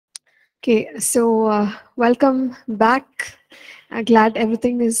Okay, so welcome back. Glad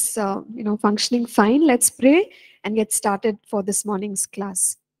everything is functioning fine. Let's pray and get started for this morning's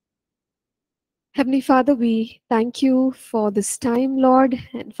class. Heavenly Father, we thank you for this time, Lord.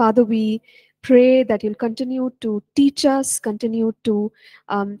 And Father, we pray that you'll continue to teach us, continue to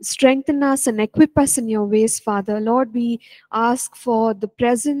strengthen us and equip us in your ways, Father. Lord, we ask for the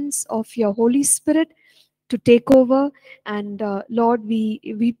presence of your Holy Spirit to take over. And Lord,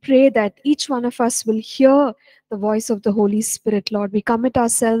 we pray that each one of us will hear the voice of the Holy Spirit. Lord, we commit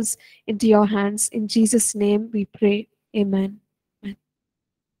ourselves into your hands. In Jesus' name we pray. Amen. Amen.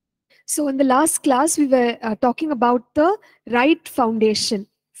 So in the last class, we were talking about the right foundation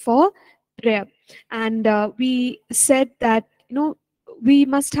for prayer. And we said that, we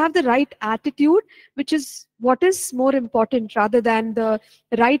must have the right attitude, which is what is more important rather than the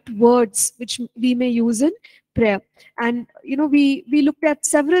right words which we may use in prayer. And, we looked at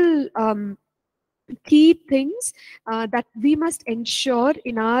several key things that we must ensure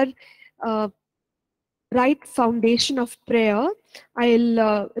in our uh, right foundation of prayer.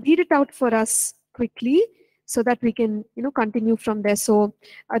 I'll read it out for us quickly so that we can, continue from there. So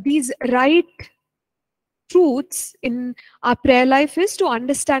these right truths in our prayer life is to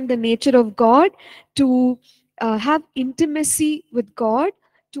understand the nature of God, to have intimacy with God,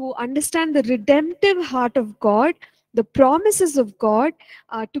 to understand the redemptive heart of God, the promises of God,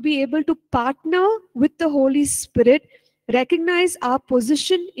 to be able to partner with the Holy Spirit, recognize our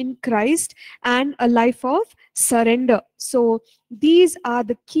position in Christ, and a life of surrender. So these are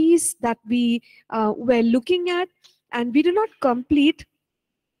the keys that we were looking at, and we did not complete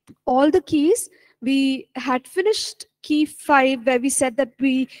all the keys. We had finished key 5, where we said that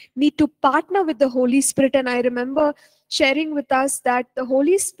we need to partner with the Holy Spirit. And I remember sharing with us that the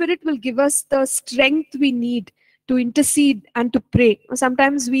Holy Spirit will give us the strength we need to intercede and to pray.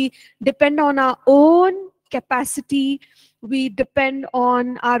 Sometimes we depend on our own capacity, we depend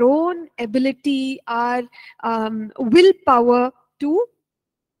on our own ability, our willpower to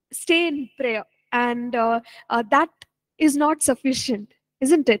stay in prayer. And that is not sufficient,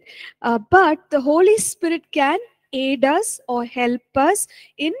 isn't it? But the Holy Spirit can aid us or help us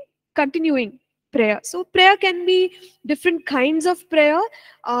in continuing prayer. So prayer can be different kinds of prayer,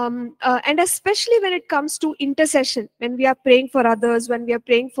 and especially when it comes to intercession, when we are praying for others, when we are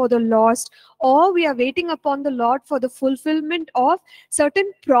praying for the lost, or we are waiting upon the Lord for the fulfillment of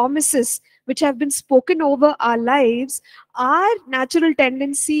certain promises which have been spoken over our lives. Our natural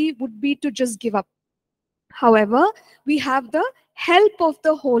tendency would be to just give up. However, we have the help of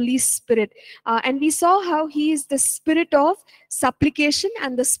the Holy Spirit. And we saw how He is the spirit of supplication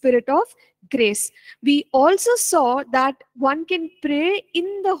and the spirit of grace. We also saw that one can pray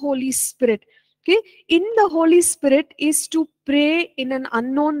in the Holy Spirit. Okay, in the Holy Spirit is to pray in an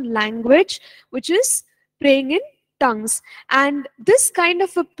unknown language, which is praying in tongues. And this kind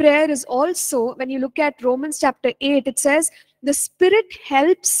of a prayer is also, when you look at Romans chapter 8, it says, the Spirit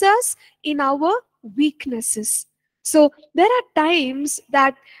helps us in our weaknesses. So there are times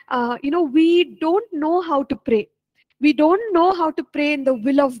that we don't know how to pray. We don't know how to pray in the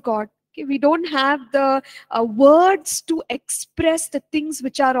will of God. Okay? We don't have the words to express the things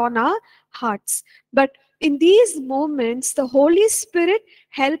which are on our hearts. But in these moments, the Holy Spirit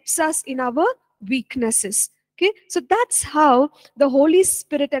helps us in our weaknesses. Okay, so that's how the Holy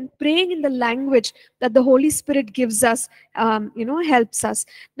Spirit and praying in the language that the Holy Spirit gives us, helps us.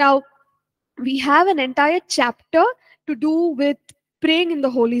 Now, we have an entire chapter to do with praying in the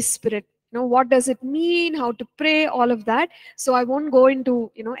Holy Spirit. What does it mean, how to pray, all of that. So I won't go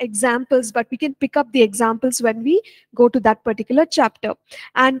into examples, but we can pick up the examples when we go to that particular chapter.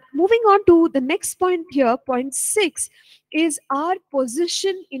 And moving on to the next point here, point 6, is our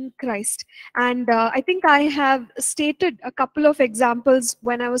position in Christ. And I think I have stated a couple of examples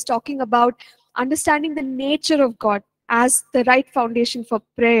when I was talking about understanding the nature of God as the right foundation for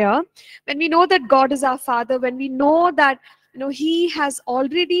prayer. When we know that God is our Father, when we know that He has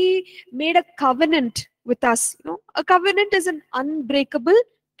already made a covenant with us. A covenant is an unbreakable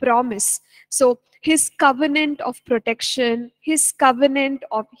promise. So His covenant of protection, His covenant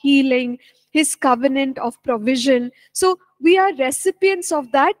of healing, His covenant of provision. So we are recipients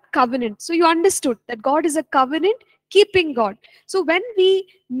of that covenant. So you understood that God is a covenant keeping God. So when we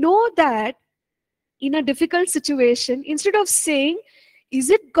know that, in a difficult situation, instead of saying,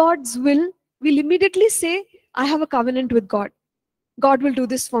 is it God's will, we'll immediately say, I have a covenant with God. God will do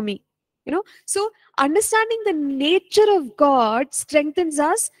this for me. So understanding the nature of God strengthens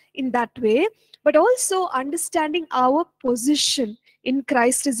us in that way, but also understanding our position in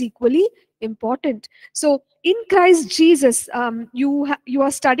Christ is equally important. So in Christ Jesus, you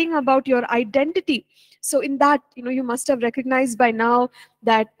are studying about your identity. So in that, you must have recognized by now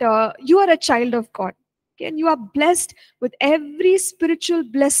that you are a child of God. Okay, and you are blessed with every spiritual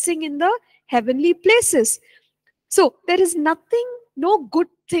blessing in the heavenly places. So there is nothing, no good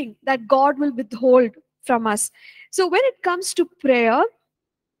thing that God will withhold from us. So when it comes to prayer,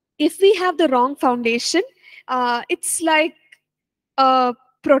 if we have the wrong foundation, it's like a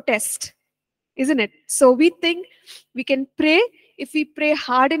protest, isn't it? So we think we can pray if we pray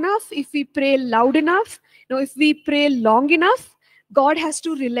hard enough, if we pray loud enough, if we pray long enough, God has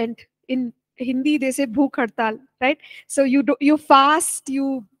to relent. In Hindi, they say bhook hartal, right? So you fast,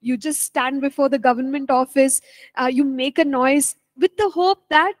 you just stand before the government office, you make a noise with the hope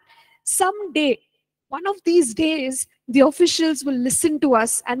that someday, one of these days, the officials will listen to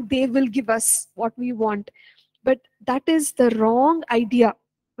us and they will give us what we want. But that is the wrong idea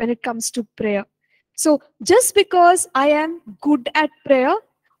when it comes to prayer. So just because I am good at prayer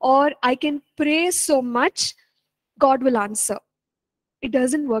or I can pray so much, God will answer. It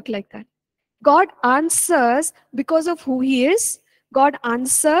doesn't work like that. God answers because of who He is. God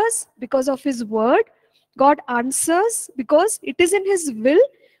answers because of His word. God answers because it is in His will.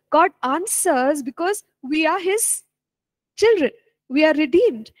 God answers because we are His children. We are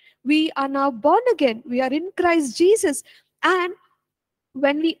redeemed. We are now born again. We are in Christ Jesus. And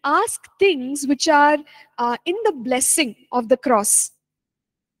when we ask things which are in the blessing of the cross,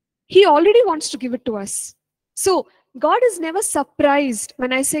 He already wants to give it to us. So God is never surprised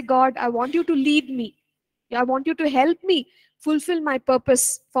when I say, God, I want you to lead me. I want you to help me fulfill my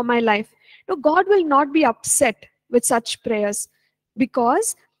purpose for my life. No, God will not be upset with such prayers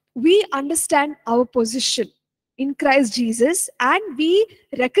because we understand our position in Christ Jesus and we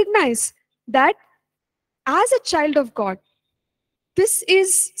recognize that as a child of God, this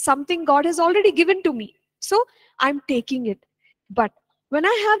is something God has already given to me. So I'm taking it. But when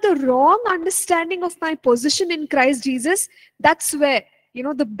I have the wrong understanding of my position in Christ Jesus, that's where,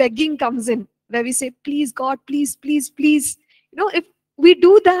 the begging comes in, where we say, please, God, please, please, please. If we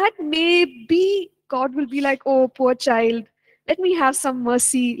do that, maybe God will be like, oh, poor child, let me have some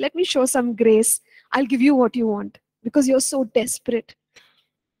mercy. Let me show some grace. I'll give you what you want because you're so desperate.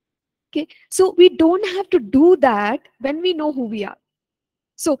 Okay. So we don't have to do that when we know who we are.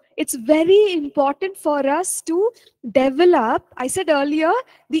 So it's very important for us to develop, I said earlier,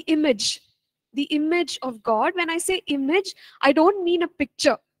 the image of God. When I say image, I don't mean a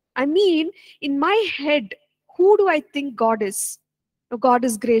picture. I mean, in my head, who do I think God is? God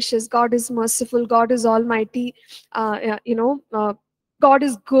is gracious, God is merciful, God is almighty, God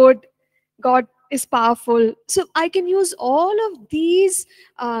is good, God is powerful. So I can use all of these,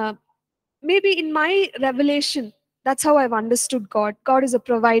 maybe in my revelation, that's how I've understood God. God is a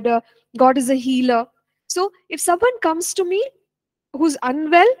provider, God is a healer. So if someone comes to me who's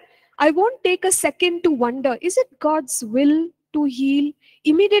unwell, I won't take a second to wonder, is it God's will to heal?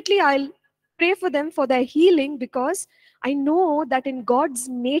 Immediately I'll pray for them for their healing because I know that in God's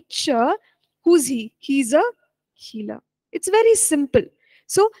nature, who's He? He's a healer. It's very simple.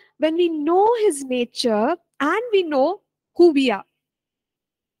 So when we know His nature and we know who we are,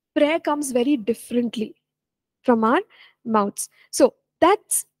 prayer comes very differently from our mouths. So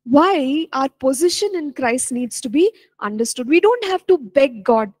that's why our position in Christ needs to be understood. We don't have to beg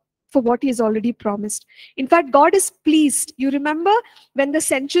God for what He has already promised. In fact, God is pleased. You remember when the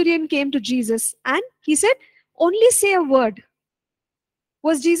centurion came to Jesus and he said, only say a word.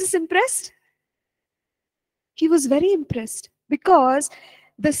 Was Jesus impressed? He was very impressed because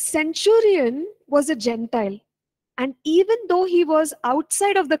the centurion was a Gentile. And even though he was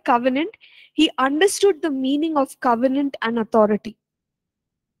outside of the covenant, he understood the meaning of covenant and authority.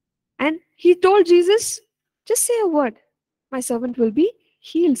 And he told Jesus, just say a word, my servant will be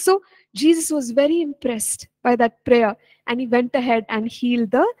healed. So Jesus was very impressed by that prayer and he went ahead and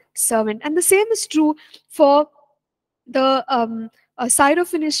healed the servant. And the same is true for the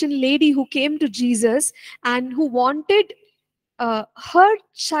Syrophoenician lady who came to Jesus and who wanted her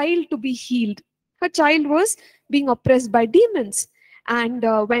child to be healed. Her child was being oppressed by demons. And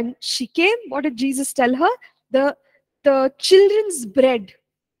when she came, what did Jesus tell her? The children's bread,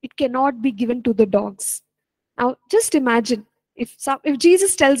 it cannot be given to the dogs. Now, just imagine if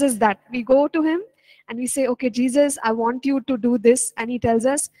Jesus tells us that, we go to Him and we say, okay, Jesus, I want you to do this. And He tells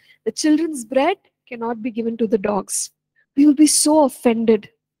us, the children's bread cannot be given to the dogs. We will be so offended.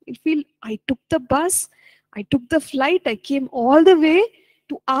 We'll feel, I took the bus, I took the flight, I came all the way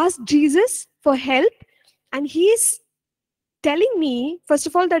to ask Jesus for help. And He's telling me, first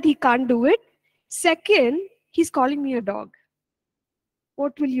of all, that He can't do it. Second, He's calling me a dog.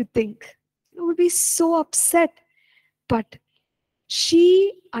 What will you think? would be so upset. But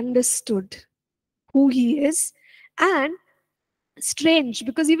she understood who he is. And strange,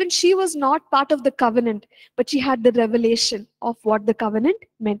 because even she was not part of the covenant, but she had the revelation of what the covenant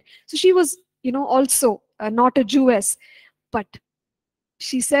meant. So she was, also not a Jewess, but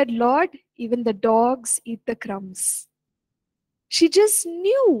she said, Lord, even the dogs eat the crumbs. She just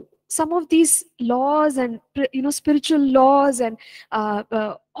knew some of these laws and spiritual laws and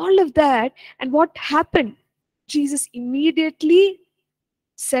all of that. And what happened? Jesus immediately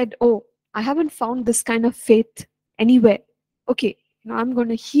said, oh, I haven't found this kind of faith anywhere. Okay, I'm going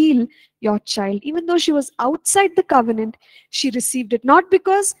to heal your child. Even though she was outside the covenant, she received it. Not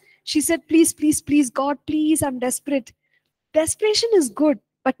because she said, please, please, please, God, please, I'm desperate. Desperation is good,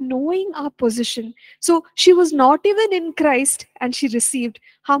 but knowing our position. So she was not even in Christ and she received.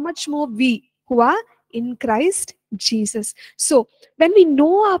 How much more we who are in Christ Jesus? So when we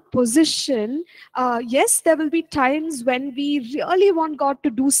know our position, yes, there will be times when we really want God to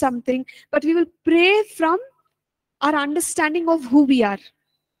do something, but we will pray from our understanding of who we are,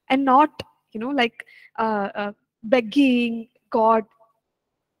 and not, like begging God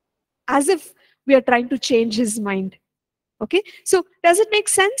as if we are trying to change his mind. Okay, so does it make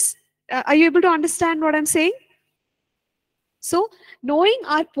sense? Are you able to understand what I'm saying? So knowing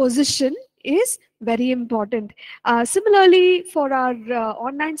our position is very important. Similarly, for our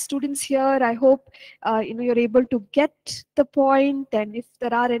online students here, I hope you're able to get the point. And if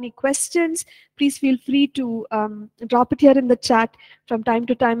there are any questions, please feel free to drop it here in the chat. From time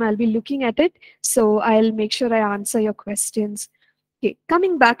to time, I'll be looking at it, so I'll make sure I answer your questions. Okay,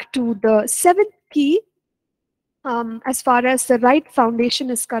 coming back to the seventh key, as far as the right foundation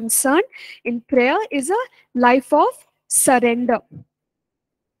is concerned in prayer, is a life of surrender.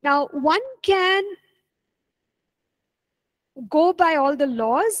 Now, one can go by all the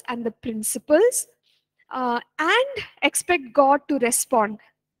laws and the principles and expect God to respond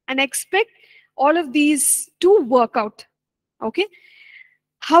and expect all of these to work out. Okay.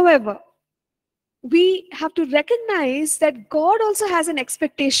 However, we have to recognize that God also has an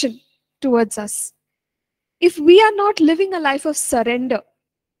expectation towards us. If we are not living a life of surrender,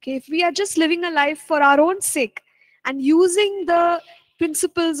 okay, if we are just living a life for our own sake and using the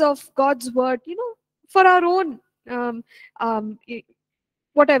principles of God's word, for our own um, um,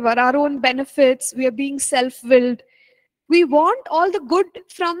 whatever, our own benefits, we are being self-willed. We want all the good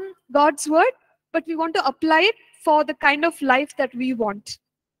from God's word, but we want to apply it for the kind of life that we want.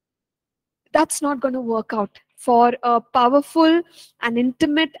 That's not going to work out for a powerful and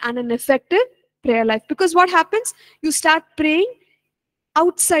intimate and an effective prayer life. Because what happens? You start praying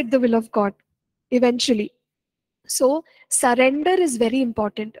outside the will of God eventually. So surrender is very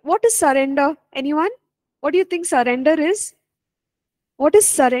important. What is surrender? Anyone? What do you think surrender is? What is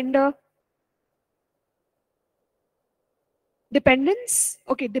surrender? Dependence?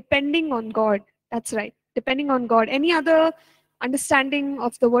 Okay, depending on God. That's right. Depending on God. Any other understanding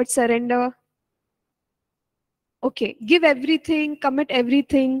of the word surrender? Okay, give everything, commit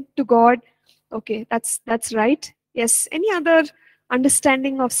everything to God. Okay, that's right. Yes. Any other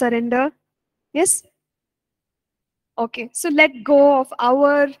understanding of surrender? Yes. Okay, so let go of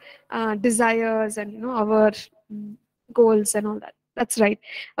our desires and our mm, goals and all that. That's right.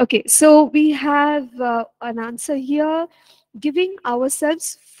 Okay, so we have an answer here: giving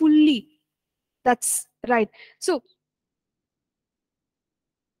ourselves fully. That's right. So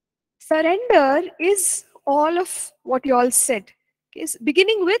surrender is all of what you all said. Okay, so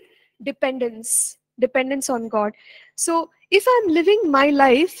beginning with dependence on God. So if I'm living my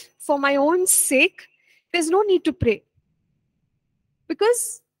life for my own sake, there's no need to pray,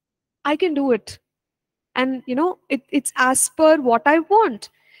 because I can do it. And it's as per what I want.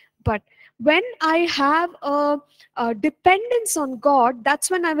 But when I have a dependence on God, that's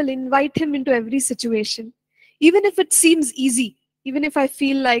when I will invite him into every situation, even if it seems easy, even if I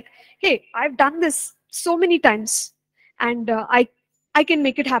feel like, hey, I've done this so many times, and I can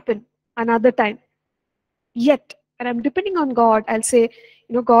make it happen another time. Yet when I'm depending on God, I'll say,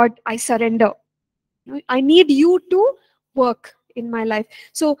 God, I surrender. I need you to work in my life.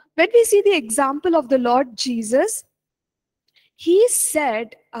 So when we see the example of the Lord Jesus, he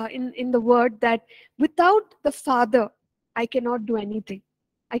said in the word that without the Father, I cannot do anything.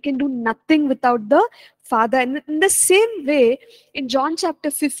 I can do nothing without the Father. And in the same way, in John chapter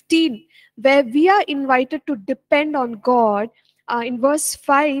 15, where we are invited to depend on God, in verse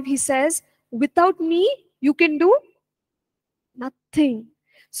 5, he says, without me, you can do nothing.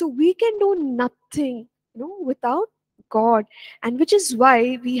 So we can do nothing, without God. And which is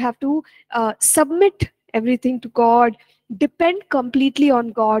why we have to submit everything to God, depend completely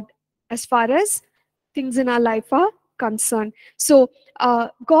on God, as far as things in our life are concerned. So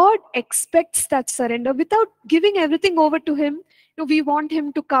God expects that surrender without giving everything over to Him. We want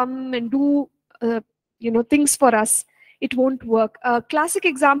Him to come and do things for us. It won't work. A classic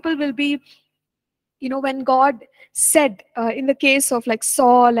example will be, when God said, in the case of like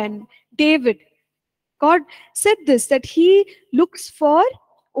Saul and David, God said this, that He looks for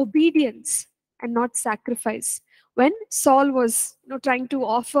obedience and not sacrifice. When Saul was trying to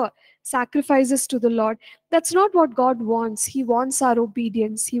offer sacrifices to the Lord, that's not what God wants. He wants our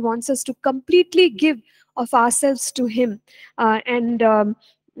obedience. He wants us to completely give of ourselves to Him.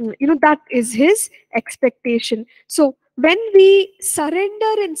 That is His expectation. So when we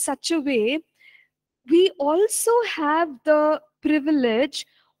surrender in such a way, we also have the privilege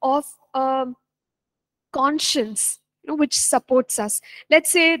of conscience, which supports us. Let's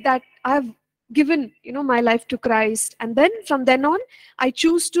say that I've given my life to Christ, and then from then on I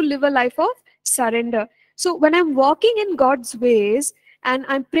choose to live a life of surrender. So when I'm walking in God's ways and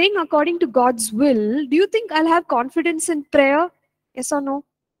I'm praying according to God's will, do you think I'll have confidence in prayer? Yes or no?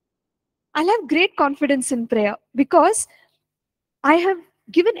 I'll have great confidence in prayer because I have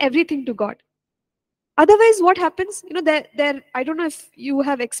given everything to God. Otherwise, what happens, there I don't know if you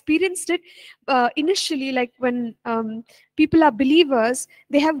have experienced it. Initially, like when people are believers,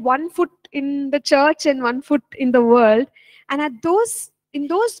 they have one foot in the church and one foot in the world, and in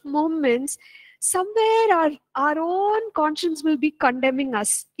those moments, somewhere our own conscience will be condemning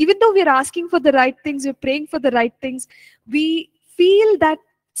us. Even though we're asking for the right things, we're praying for the right things, we feel that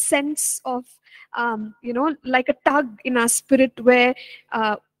sense of like a tug in our spirit, where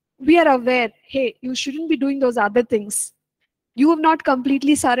we are aware, hey, you shouldn't be doing those other things. You have not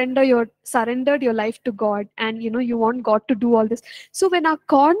completely surrendered your life to God, and you want God to do all this. So when our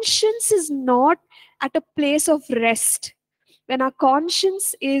conscience is not at a place of rest, when our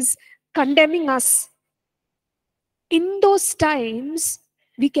conscience is condemning us, in those times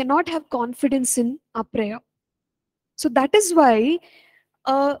we cannot have confidence in our prayer. So that is why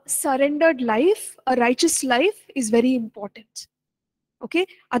a surrendered life, a righteous life, is very important. Okay,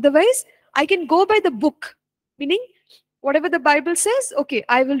 otherwise I can go by the book, meaning whatever the Bible says, okay,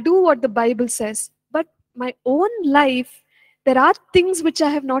 I will do what the Bible says. But my own life, there are things which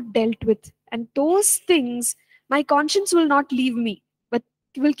I have not dealt with, and those things, my conscience will not leave me, but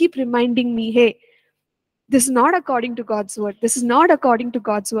will keep reminding me, hey, this is not according to God's word, this is not according to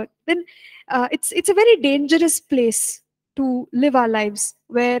God's word. Then it's a very dangerous place to live our lives,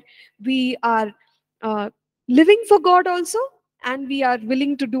 where we are uh, living for God also, and we are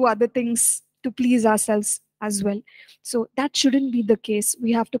willing to do other things to please ourselves as well. So that shouldn't be the case.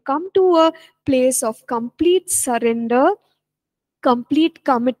 We have to come to a place of complete surrender, complete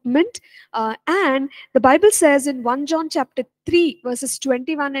commitment. And the Bible says in 1 John chapter 3 verses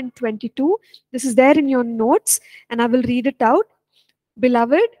 21 and 22, this is there in your notes, and I will read it out.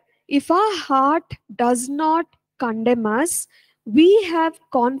 Beloved, if our heart does not condemn us, we have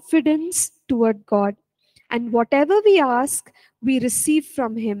confidence toward God, and whatever we ask, we receive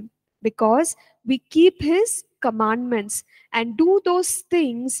from Him, because we keep His commandments and do those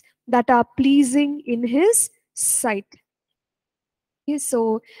things that are pleasing in His sight. Okay,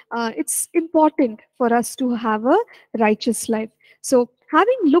 so it's important for us to have a righteous life. So,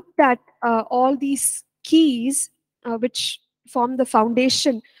 having looked at all these keys, which form the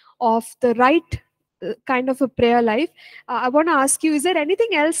foundation of the right kind of a prayer life, I want to ask you, is there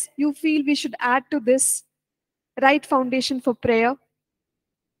anything else you feel we should add to this right foundation for prayer?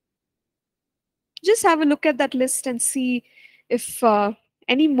 Just have a look at that list and see if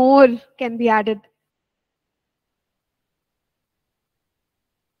any more can be added.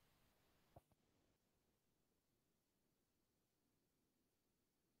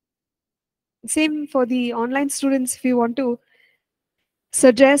 Same for the online students, if you want to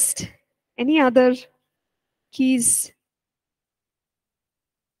suggest any other keys.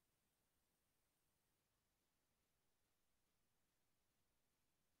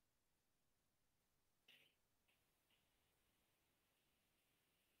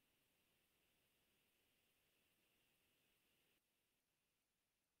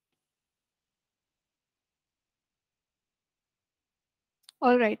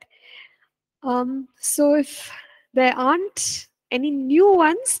 All right. So if there aren't any new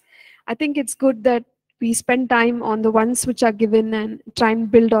ones, I think it's good that we spend time on the ones which are given and try and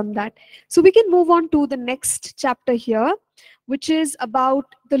build on that. So we can move on to the next chapter here, which is about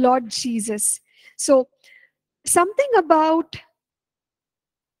the Lord Jesus. So something about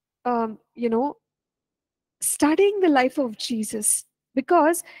um, you know studying the life of Jesus,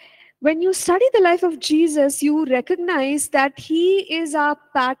 because When you study the life of Jesus, you recognize that he is our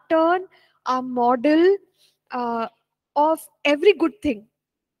pattern, our model uh, of every good thing.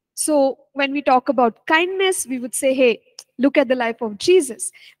 So when we talk about kindness, we would say, hey, look at the life of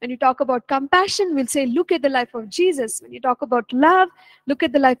Jesus. When you talk about compassion, we'll say, look at the life of Jesus. When you talk about love, look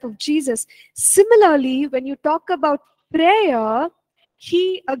at the life of Jesus. Similarly, when you talk about prayer,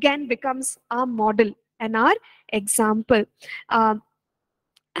 he again becomes our model and our example. Um,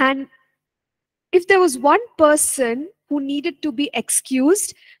 and if there was one person who needed to be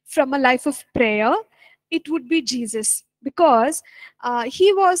excused from a life of prayer, it would be Jesus, because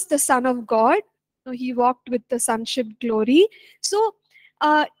he was the Son of God. He walked with the sonship glory. So,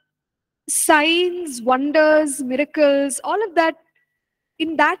 uh, signs, wonders, miracles, all of that,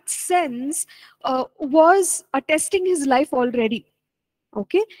 in that sense, was attesting his life already.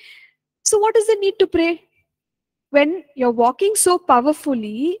 Okay. So, what is the need to pray? When you're walking so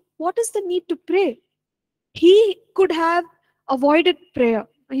powerfully, what is the need to pray? He could have avoided prayer.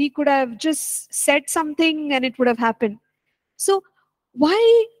 He could have just said something and it would have happened. So,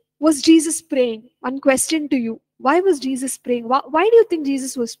 why was Jesus praying? One question to you. Why was Jesus praying? Why do you think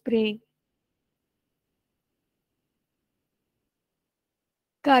Jesus was praying?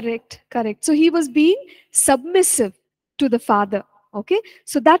 Correct, correct. So, he was being submissive to the Father. Okay,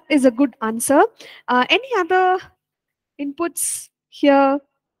 so that is a good answer. Any other inputs here?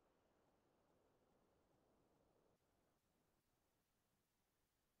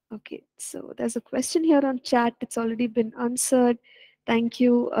 Okay, so there's a question here on chat. It's already been answered. Thank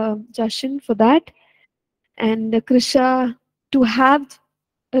you, Jashin, for that. And Krisha, to have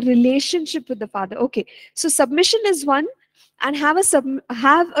a relationship with the Father. Okay, so submission is one, and have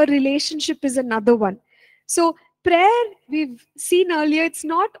a relationship is another one. So prayer, we've seen earlier, it's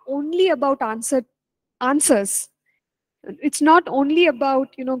not only about answers. It's not only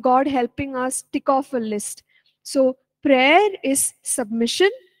about, God helping us tick off a list. So prayer is submission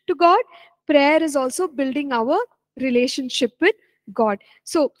to God. Prayer is also building our relationship with God.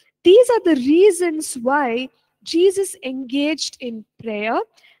 So these are the reasons why Jesus engaged in prayer,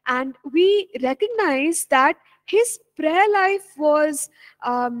 and we recognize that his prayer life was,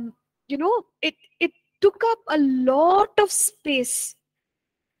 it took up a lot of space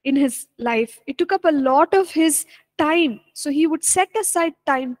in his life. It took up a lot of his time. So he would set aside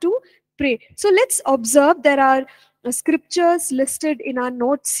time to pray. So let's observe, there are scriptures listed in our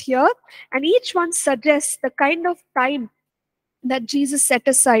notes here, and each one suggests the kind of time that Jesus set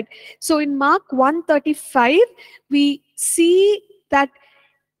aside. So in Mark 1:35, we see that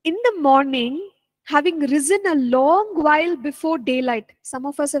in the morning, having risen a long while before daylight, some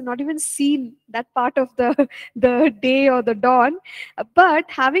of us have not even seen that part of the day or the dawn, but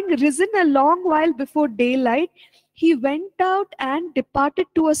having risen a long while before daylight, he went out and departed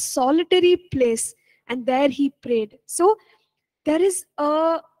to a solitary place, and there he prayed. So there is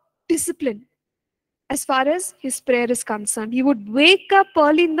a discipline as far as his prayer is concerned. He would wake up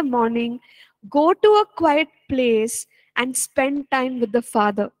early in the morning, go to a quiet place, and spend time with the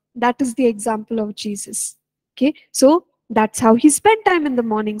Father. That is the example of Jesus. Okay, so that's how he spent time in the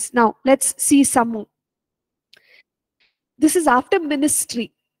mornings. Now, let's see some more. This is after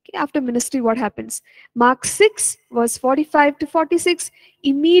ministry. Okay, after ministry, what happens? Mark 6, verse 45 to 46.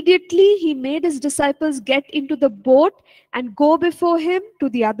 Immediately, he made his disciples get into the boat and go before him to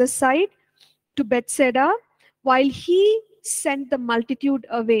the other side, to Bethsaida, while he sent the multitude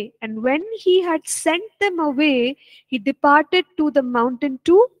away. And when he had sent them away, he departed to the mountain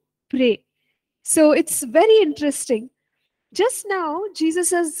to pray. So it's very interesting. Just now,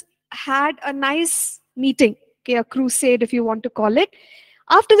 Jesus has had a nice meeting, okay, a crusade, if you want to call it.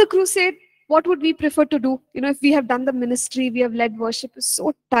 After the crusade, what would we prefer to do? If we have done the ministry, we have led worship, you're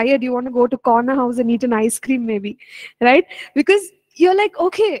so tired, you want to go to corner house and eat an ice cream, maybe, right? Because you're like,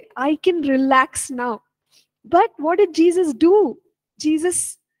 okay, I can relax now. But what did Jesus do?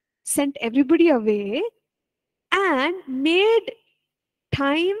 Jesus sent everybody away and made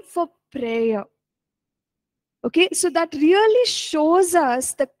time for prayer. Okay, so that really shows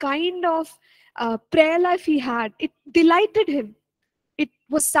us the kind of prayer life he had. It delighted him. It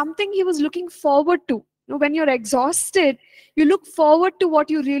was something he was looking forward to. When you're exhausted, you look forward to what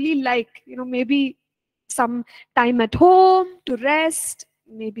you really like. Maybe some time at home to rest,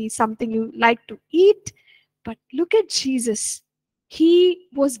 maybe something you like to eat. But look at Jesus. He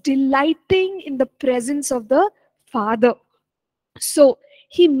was delighting in the presence of the Father. So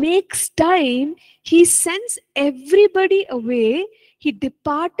he makes time, he sends everybody away, he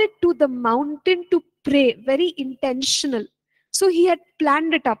departed to the mountain to pray, very intentional. So he had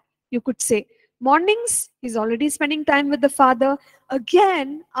planned it up, you could say. Mornings, he's already spending time with the Father.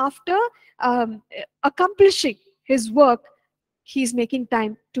 Again, after accomplishing his work, he's making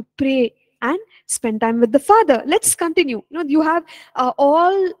time to pray and spend time with the Father. Let's continue. You have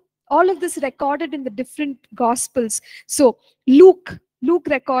all of this recorded in the different Gospels. So Luke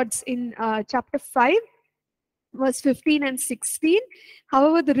records in chapter 5, verse 15 and 16.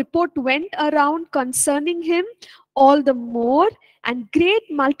 However, the report went around concerning him all the more, and great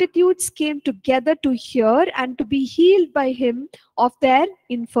multitudes came together to hear and to be healed by him of their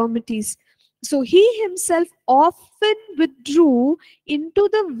infirmities. So he himself often withdrew into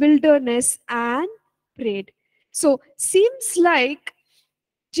the wilderness and prayed. So seems like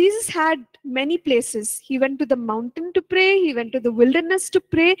Jesus had many places. He went to the mountain to pray, he went to the wilderness to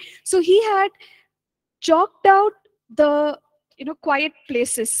pray. So he had chalked out the quiet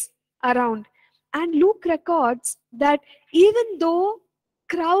places around. And Luke records that even though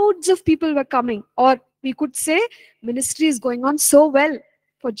crowds of people were coming, or we could say ministry is going on so well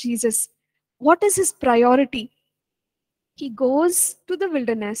for Jesus, what is his priority? He goes to the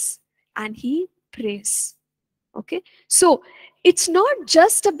wilderness and he prays. Okay, so it's not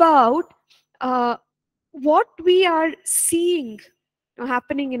just about what we are seeing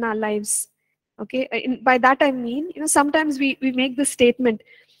happening in our lives. Okay, by that I mean, sometimes we make the statement,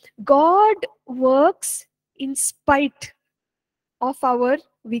 God works in spite of our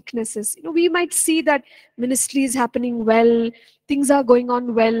weaknesses. We might see that ministry is happening well, things are going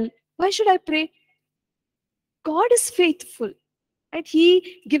on well. Why should I pray? God is faithful, right?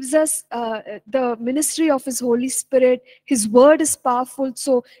 He gives us the ministry of his Holy Spirit. His word is powerful.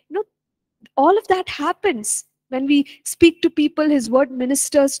 So all of that happens when we speak to people. His word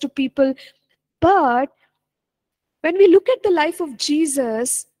ministers to people. But when we look at the life of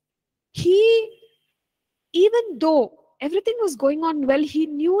Jesus, he, even though everything was going on well, he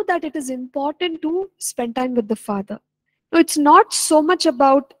knew that it is important to spend time with the Father. No, it's not so much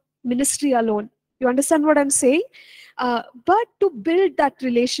about ministry alone. You understand what I'm saying? But to build that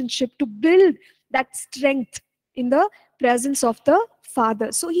relationship, to build that strength in the presence of the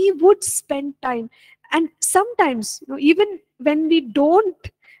Father. So he would spend time. And sometimes, even when we don't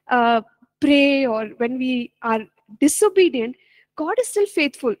pray, or when we are disobedient, God is still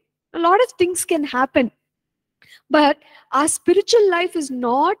faithful. A lot of things can happen. But our spiritual life is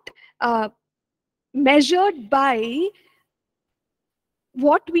not measured by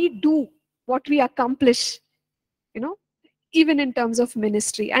what we do, what we accomplish, even in terms of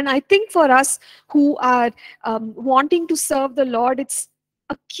ministry. And I think for us who are wanting to serve the Lord, it's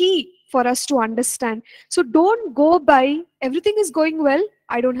a key for us to understand. So don't go by everything is going well,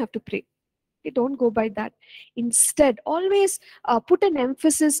 I don't have to pray. Okay, don't go by that. Instead, always put an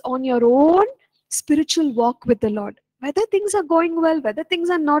emphasis on your own spiritual walk with the Lord. Whether things are going well, whether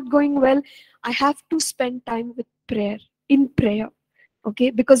things are not going well, I have to spend time with prayer, in prayer. Okay,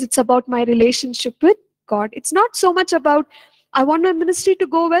 because it's about my relationship with God. It's not so much about, I want my ministry to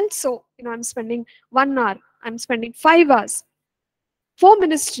go well, so I'm spending 1 hour, I'm spending 5 hours for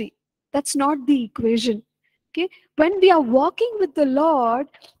ministry. That's not the equation. Okay, when we are walking with the Lord,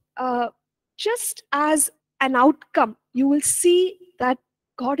 just as an outcome, you will see that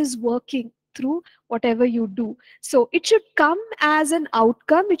God is working through whatever you do. So it should come as an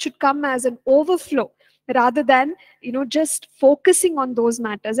outcome, it should come as an overflow, rather than just focusing on those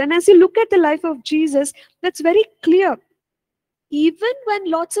matters. And as you look at the life of Jesus, that's very clear. Even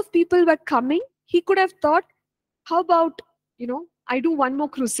when lots of people were coming, he could have thought, how about I do one more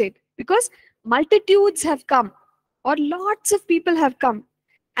crusade, because multitudes have come, or lots of people have come,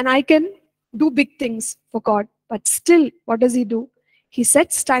 and I can do big things for God. But still, what does he do? He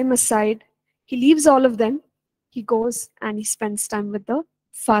sets time aside, he leaves all of them, he goes and he spends time with the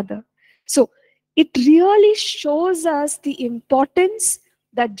Father. So it really shows us the importance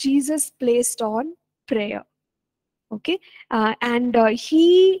that Jesus placed on prayer. Okay, and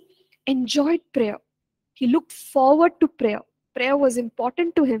he enjoyed prayer. He looked forward to prayer. Prayer was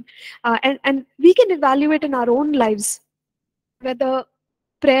important to him. And we can evaluate in our own lives whether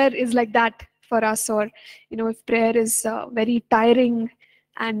prayer is like that for us, or if prayer is very tiring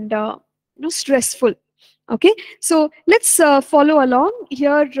and stressful. Okay, so let's follow along.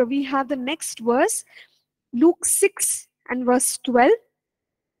 Here we have the next verse, Luke 6 and verse 12.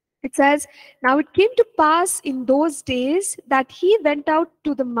 It says, now it came to pass in those days that he went out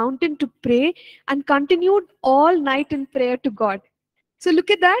to the mountain to pray and continued all night in prayer to God. So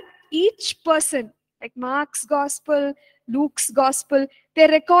look at that. Each person, like Mark's gospel, Luke's gospel, they're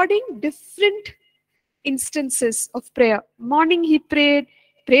recording different instances of prayer. Morning he prayed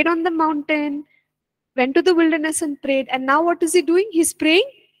on the mountain, went to the wilderness and prayed. And now what is he doing? He's praying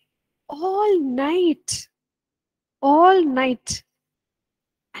all night. All night.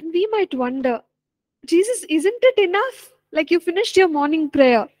 And we might wonder, Jesus, isn't it enough? Like you finished your morning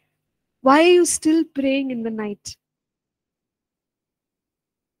prayer. Why are you still praying in the night?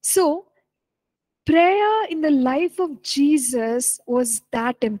 So, prayer in the life of Jesus was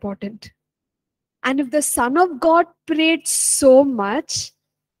that important. And if the Son of God prayed so much,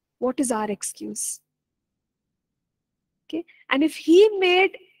 what is our excuse? Okay. And if he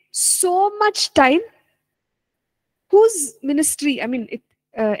made so much time, whose ministry? I mean,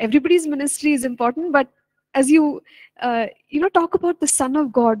 everybody's ministry is important, but as you talk about the Son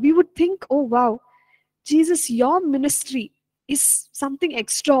of God, we would think, oh wow, Jesus, your ministry is something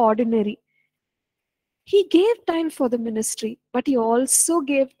extraordinary. He gave time for the ministry, but he also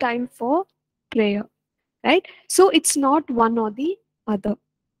gave time for prayer, right? So it's not one or the other.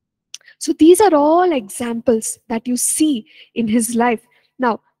 So these are all examples that you see in his life.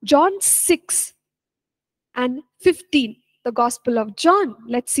 Now, John 6 and 15, the Gospel of John,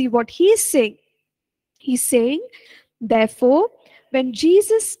 let's see what he is saying. He's saying, therefore, when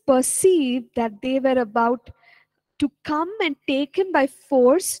Jesus perceived that they were about to come and take him by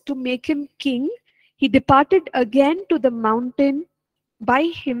force to make him king, he departed again to the mountain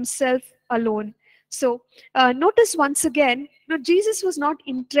by himself alone. So notice once again, Jesus was not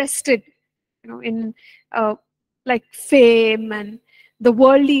interested, in uh, like fame and the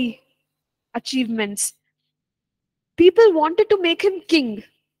worldly achievements. People wanted to make him king,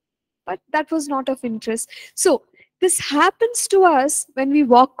 but that was not of interest. So this happens to us when we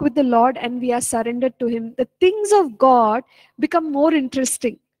walk with the Lord and we are surrendered to him. The things of God become more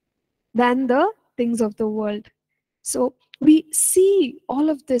interesting than the things of the world. So we see all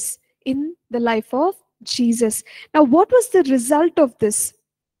of this in the life of Jesus. Now, what was the result of this?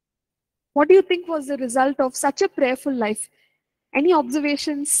 What do you think was the result of such a prayerful life? Any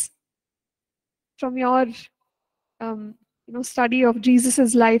observations from your study of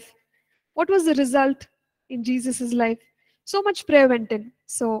Jesus's life? What was the result in Jesus's life? So much prayer went in.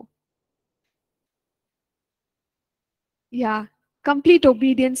 So yeah, complete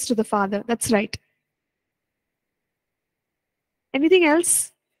obedience to the Father. That's right. Anything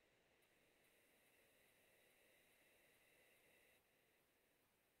else?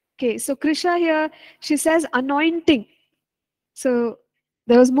 Okay, so Krisha here, she says anointing. So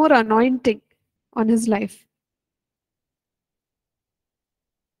there was more anointing on his life.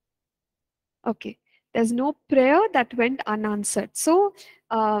 Okay, there's no prayer that went unanswered. So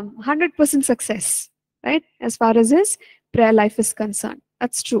 100% success, right? As far as his prayer life is concerned.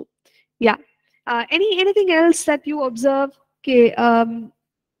 That's true. Yeah. Anything else that you observe? Okay,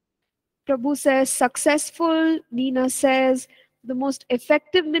 Prabhu says successful. Nina says the most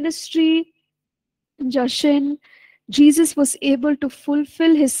effective ministry. Jashin, Jesus was able to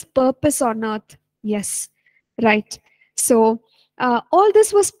fulfill his purpose on earth. Yes, right. So all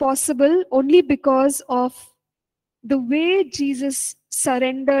this was possible only because of the way Jesus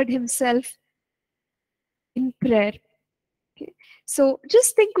surrendered himself in prayer. Okay. So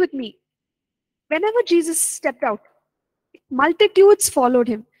just think with me. Whenever Jesus stepped out, multitudes followed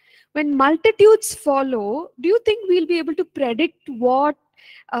him. When multitudes follow, do you think we'll be able to predict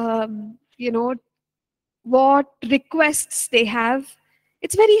um, you know, what requests they have?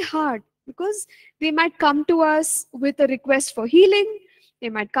 It's very hard because they might come to us with a request for healing. They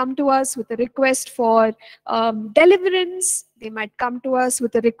might come to us with a request for deliverance. They might come to us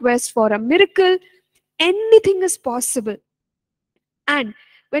with a request for a miracle. Anything is possible. And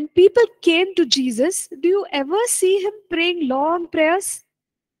when people came to Jesus, do you ever see him praying long prayers?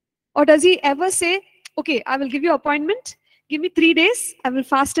 Or does he ever say, okay, I will give you an appointment. Give me 3 days. I will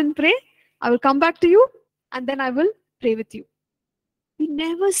fast and pray. I will come back to you and then I will pray with you. We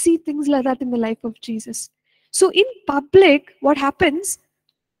never see things like that in the life of Jesus. So in public, what happens?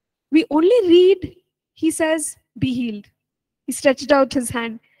 We only read, he says, be healed. He stretched out his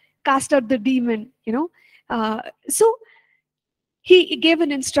hand, cast out the demon. So he gave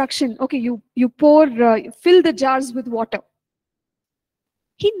an instruction. Okay, you fill the jars with water.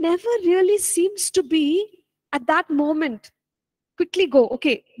 He never really seems to be at that moment. Quickly go.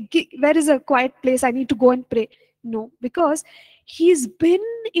 Okay, where is a quiet place? I need to go and pray. No, because he's been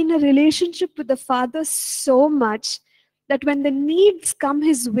in a relationship with the Father so much that when the needs come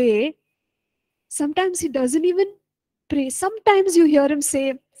his way, sometimes he doesn't even pray. Sometimes you hear him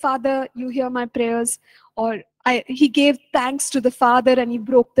say, Father, you hear my prayers, or he gave thanks to the Father and he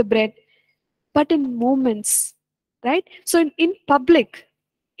broke the bread. But in moments, right? So in public,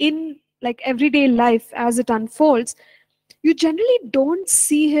 in like everyday life as it unfolds, you generally don't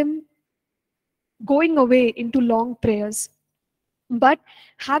see him going away into long prayers. But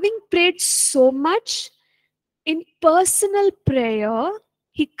having prayed so much, in personal prayer,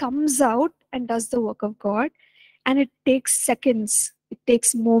 he comes out and does the work of God. And it takes seconds, it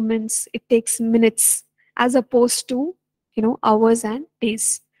takes moments, it takes minutes, as opposed to, hours and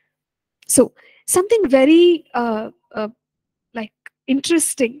days. So something very like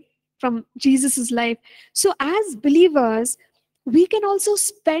interesting from Jesus's life. So as believers, we can also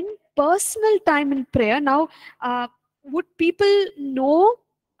spend personal time in prayer. Now, would people know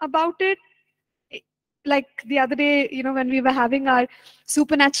about it? Like the other day, when we were having our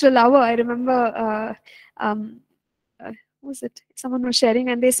supernatural hour, I remember what was it? Someone was sharing,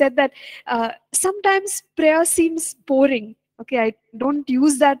 and they said that sometimes prayer seems boring. Okay, I don't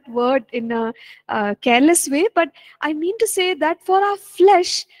use that word in a careless way, but I mean to say that for our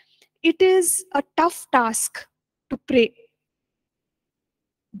flesh, it is a tough task to pray.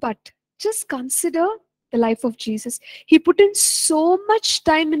 But just consider the life of Jesus. He put in so much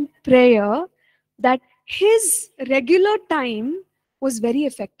time in prayer that his regular time was very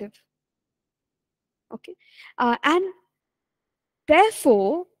effective. Okay, and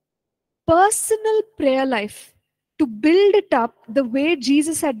therefore, personal prayer life, to build it up the way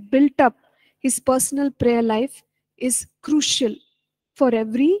Jesus had built up his personal prayer life, is crucial for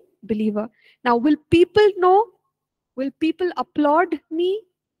every believer. Now, will people know? Will people applaud me?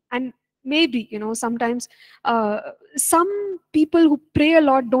 And maybe, sometimes some people who pray a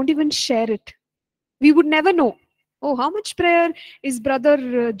lot don't even share it. We would never know. Oh, how much prayer is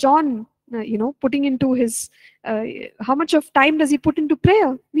Brother John, putting into his, how much of time does he put into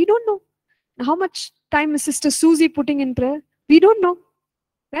prayer? We don't know. How much time is Sister Susie putting in prayer? We don't know,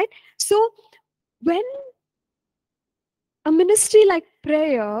 right? So when a ministry like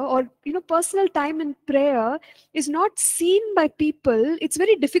prayer, or personal time in prayer, is not seen by people, it's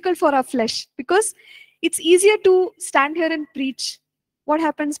very difficult for our flesh, because it's easier to stand here and preach. What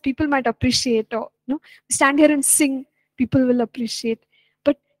happens? People might appreciate, or stand here and sing, people will appreciate.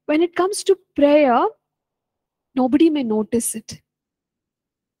 But when it comes to prayer, nobody may notice it.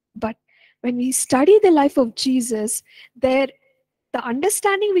 But when we study the life of Jesus, the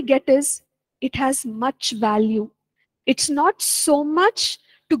understanding we get is it has much value. It's not so much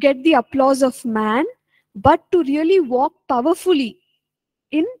to get the applause of man, but to really walk powerfully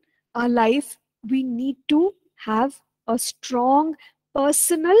in our life, we need to have a strong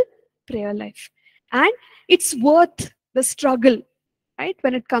personal prayer life. And it's worth the struggle, right?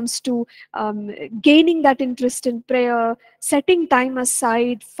 When it comes to gaining that interest in prayer, setting time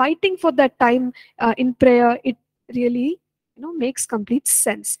aside, fighting for that time in prayer, it really makes complete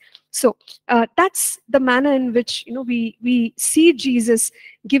sense. So that's the manner in which we see Jesus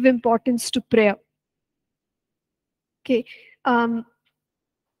give importance to prayer. Okay, I'm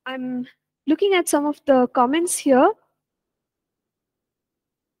looking at some of the comments here.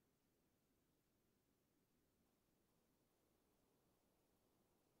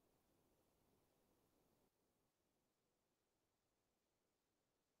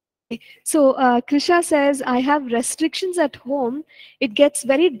 So Krisha says, I have restrictions at home. It gets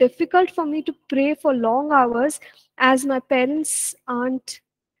very difficult for me to pray for long hours as my parents aren't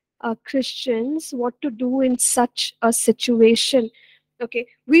Christians. What to do in such a situation? Okay,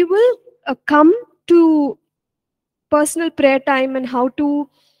 we will come to personal prayer time and how to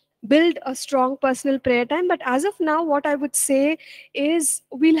build a strong personal prayer time. But as of now, what I would say is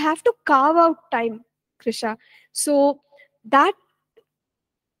we'll have to carve out time, Krisha. So that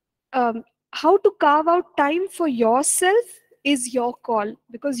how to carve out time for yourself is your call,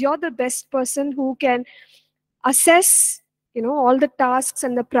 because you're the best person who can assess all the tasks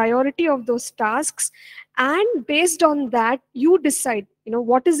and the priority of those tasks, and based on that you decide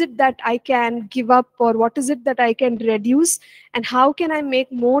what is it that I can give up, or what is it that I can reduce, and how can I make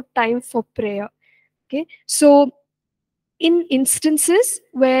more time for prayer. Okay, so in instances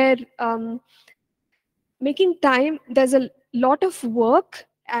where making time, there's a lot of work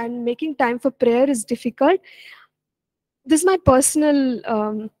and making time for prayer is difficult, this is my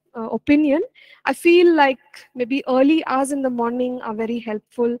personal opinion. I feel like maybe early hours in the morning are very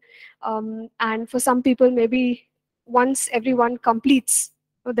helpful, and for some people, maybe once everyone completes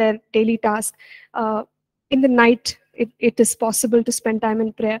their daily task, in the night it is possible to spend time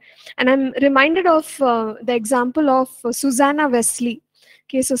in prayer. And I'm reminded of the example of Susanna Wesley.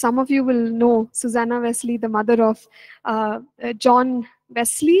 Okay, so some of you will know Susanna Wesley, the mother of John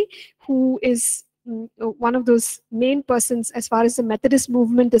Wesley, who is one of those main persons as far as the Methodist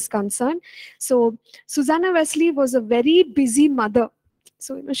movement is concerned. So Susanna Wesley was a very busy mother.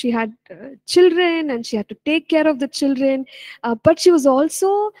 So she had children and she had to take care of the children, but she was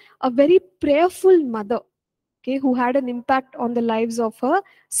also a very prayerful mother. okay, who had an impact on the lives of her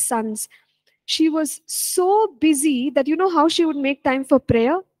sons. She was so busy that you know how she would make time for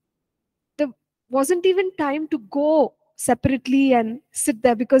prayer? There wasn't even time to go separately and sit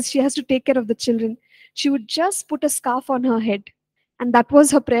there because she has to take care of the children. She would just put a scarf on her head, and that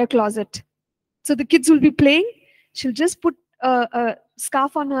was her prayer closet. So the kids will be playing, she'll just put a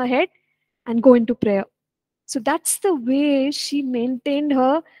scarf on her head and go into prayer. So that's the way she maintained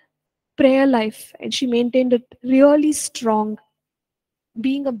her prayer life, and she maintained it really strong,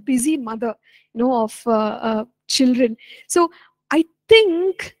 being a busy mother, of children. So I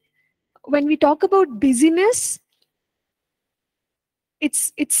think when we talk about busyness,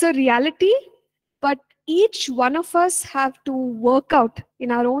 it's a reality, but each one of us have to work out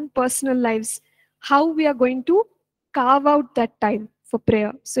in our own personal lives how we are going to carve out that time for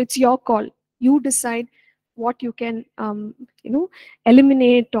prayer. So it's your call. You decide what you can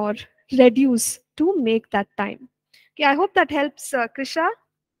eliminate or reduce to make that time. Okay, I hope that helps, Krisha.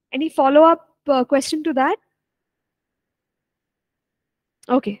 Any follow up question to that?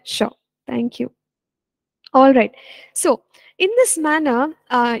 Okay, sure. Thank you. All right. So, in this manner,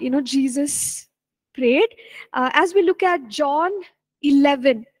 Jesus prayed. As we look at John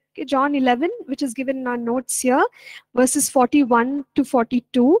 11, okay, John 11, which is given in our notes here, verses 41 to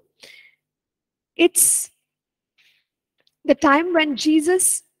 42, it's the time when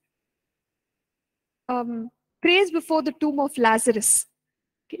Jesus um, prays before the tomb of Lazarus.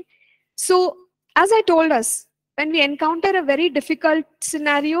 Okay. So, as I told us, when we encounter a very difficult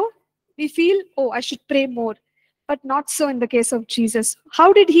scenario, we feel, oh, I should pray more. But not so in the case of Jesus.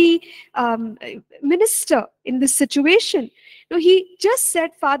 How did he minister in this situation? No, he just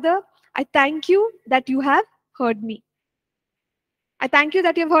said, Father, I thank you that you have heard me. I thank you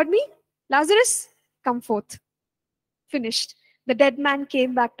that you have heard me. Lazarus, come forth. Finished. The dead man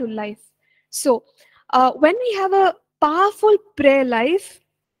came back to life. So, when we have a powerful prayer life,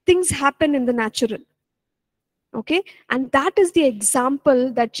 things happen in the natural. Okay, and that is the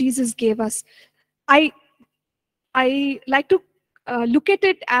example that Jesus gave us. I i like to look at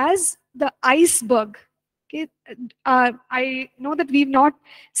it as the iceberg. Okay, I know that we've not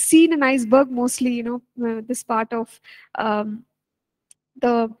seen an iceberg mostly, this part of um,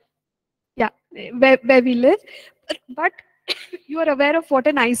 the yeah, where we live, but you are aware of what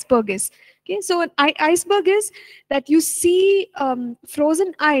an iceberg is. Okay, so an iceberg is that you see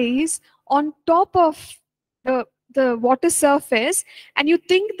frozen ice on top of the the water surface, and you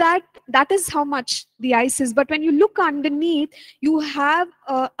think that that is how much the ice is, but when you look underneath, you have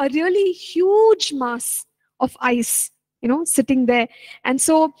a really huge mass of ice, sitting there. And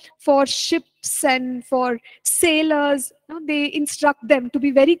so for ships and for sailors, they instruct them to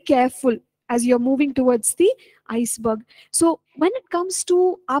be very careful as you're moving towards the iceberg. So when it comes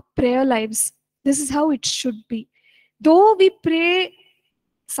to our prayer lives, this is how it should be. Though we pray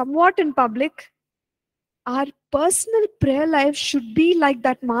somewhat in public, our personal prayer life should be like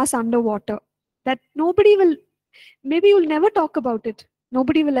that mass underwater, that nobody will, maybe you'll never talk about it,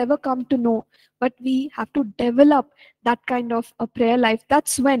 nobody will ever come to know, but we have to develop that kind of a prayer life.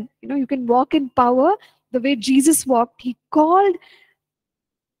 That's when you can walk in power the way Jesus walked. He called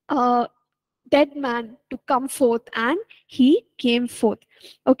a dead man to come forth, and he came forth.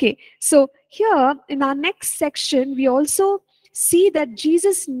 Okay, so here in our next section, we also see that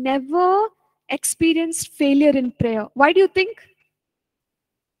Jesus never experienced failure in prayer. Why do you think?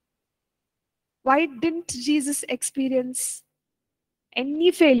 Why didn't Jesus experience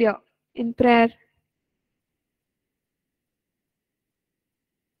any failure in prayer?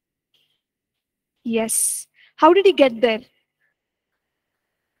 Yes. How did he get there?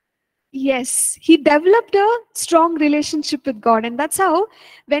 Yes, he developed a strong relationship with God, and that's how,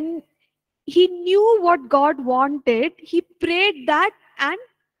 when he knew what God wanted, he prayed that, and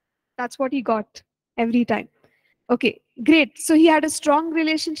that's what he got every time. Okay, great. So he had a strong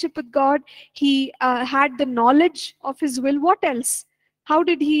relationship with God. He had the knowledge of his will. What else? How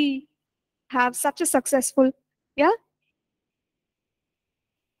did he have such a successful? Yeah,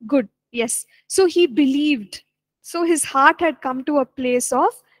 good. Yes. So he believed. So his heart had come to a place of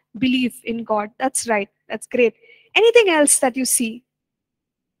belief in God. That's right. That's great. Anything else that you see?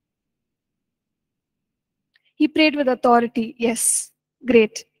 He prayed with authority. Yes.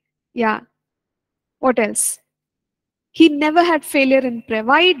 Great. Yeah. What else? He never had failure in prayer.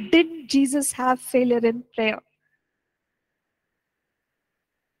 Why did Jesus have failure in prayer?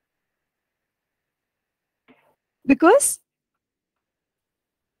 Because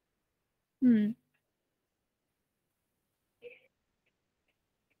hmm,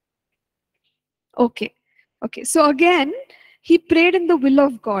 okay. Okay. So again, he prayed in the will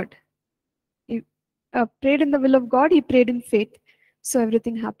of God. prayed in the will of God, he prayed in faith. So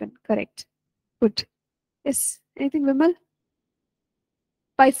everything happened. Correct. Good. Yes. Anything, Vimal?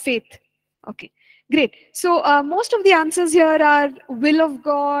 By faith. Okay. Great. So most of the answers here are will of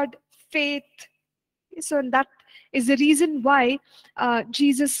God, faith. So that is the reason why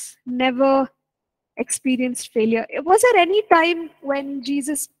Jesus never experienced failure. Was there any time when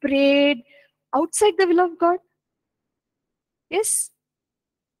Jesus prayed outside the will of God? Yes.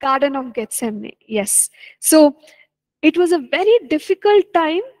 Garden of Gethsemane. Yes. So it was a very difficult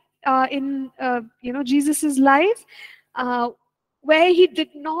time in Jesus's life, uh, where he did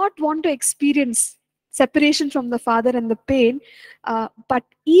not want to experience separation from the Father and the pain. But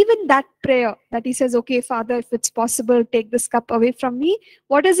even that prayer that he says, "Okay, Father, if it's possible, take this cup away from me."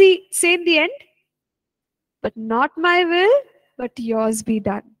 What does he say in the end? "But not my will, but yours be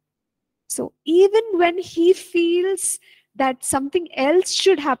done." So even when he feels that something else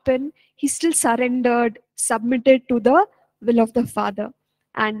should happen, he still surrendered, submitted to the will of the Father.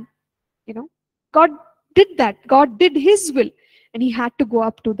 And, you know, God did that. God did his will, and he had to go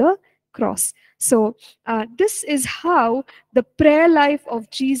up to the cross. So this is how the prayer life of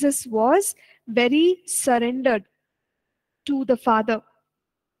Jesus was, very surrendered to the Father.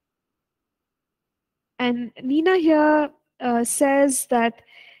 And Nina here says that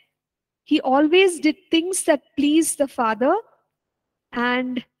he always did things that pleased the Father.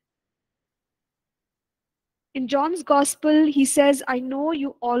 And in John's gospel, he says, "I know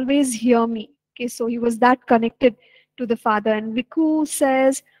you always hear me." Okay, so he was that connected to the Father. And Viku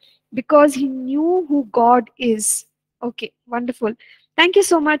says, because he knew who God is. Okay, wonderful. Thank you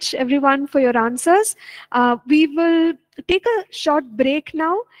so much, everyone, for your answers. We will take a short break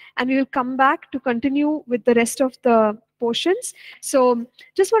now, and we will come back to continue with the rest of the portions. So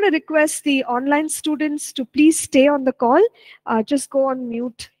just want to request the online students to please stay on the call. Just go on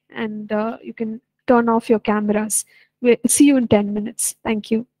mute, and you can turn off your cameras. We'll see you in 10 minutes.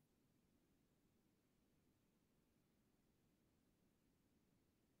 Thank you.